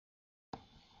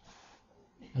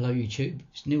Hello YouTube,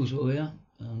 it's Nilswell here.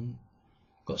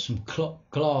 Got some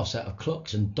glass out of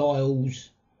clocks and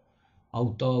dials,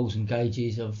 old dials and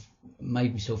gauges. I've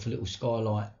made myself a little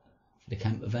skylight for the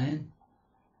camper van.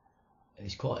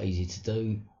 It's quite easy to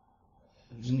do,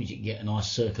 as long as you can get a nice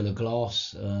circle of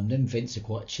glass. Them vents are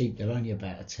quite cheap, they're only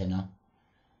about a tenner,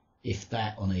 if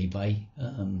that, on eBay.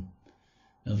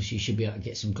 Obviously you should be able to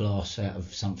get some glass out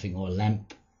of something, or a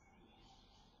lamp.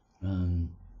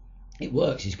 It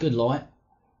works, it's good light.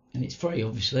 And it's free,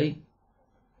 obviously.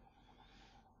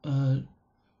 You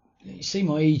see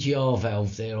my EGR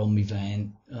valve there on my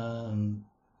van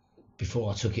before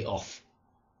I took it off.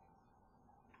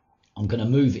 I'm going to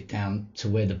move it down to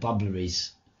where the bubbler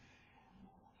is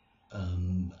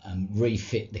and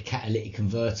refit the catalytic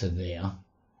converter there,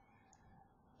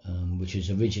 which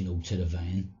is original to the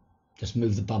van. Just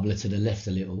move the bubbler to the left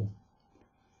a little.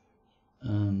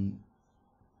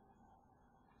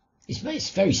 It's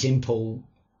very simple.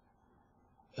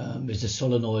 There's a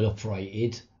solenoid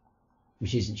operated,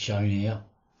 which isn't shown here,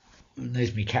 and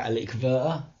there's my catalytic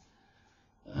converter.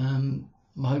 I'm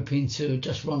hoping to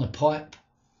just run a pipe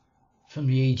from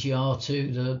the EGR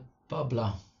to the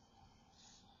bubbler.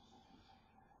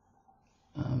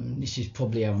 This is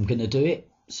probably how I'm going to do it,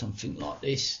 something like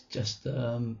this. Just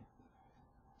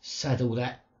saddle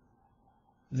that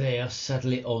there,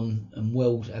 saddle it on,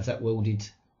 and have that welded,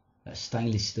 that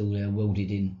stainless steel there welded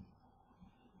in,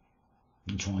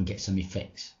 and try and get some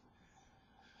effects.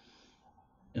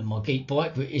 And my geet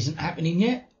bike, but it isn't happening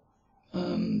yet.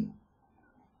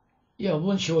 Yeah, I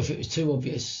wasn't sure if it was too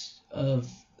obvious.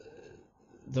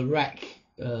 The rack,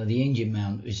 the engine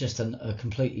mount, is just a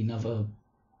completely another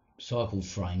cycle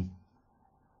frame.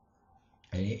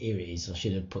 And here it is. I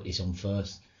should have put this on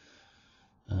first.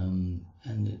 And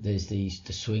there's the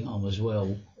swing arm as well,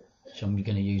 which I'm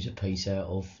going to use a piece out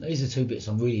of. These are two bits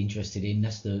I'm really interested in.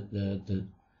 That's the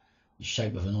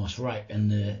shape of a nice rack, and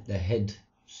the head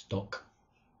stock,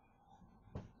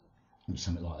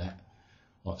 something like that,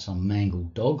 like some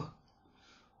mangled dog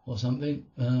or something.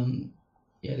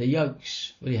 Yeah, the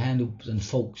yokes where the handles and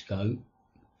forks go.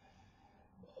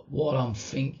 What I'm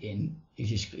thinking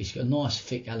is it's got a nice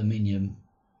thick aluminium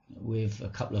with a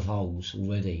couple of holes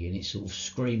already, and it's sort of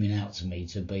screaming out to me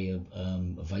to be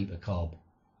a vapor carb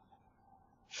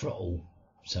throttle,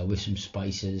 so with some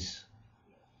spacers.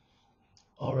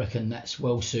 I reckon that's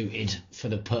well suited for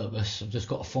the purpose. I've just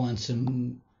got to find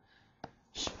some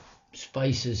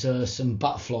spacers, some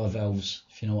butterfly valves,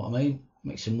 if you know what I mean.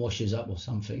 Make some washers up or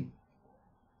something.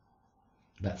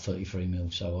 About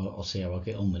 33mm, so I'll see how I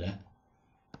get on with that.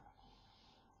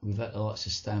 Without the likes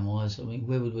of Stanwise, I mean,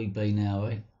 where would we be now,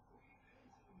 eh?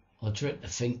 I dread to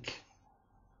think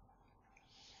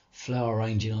flower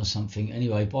arranging or something.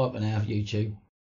 Anyway, bye for now, YouTube.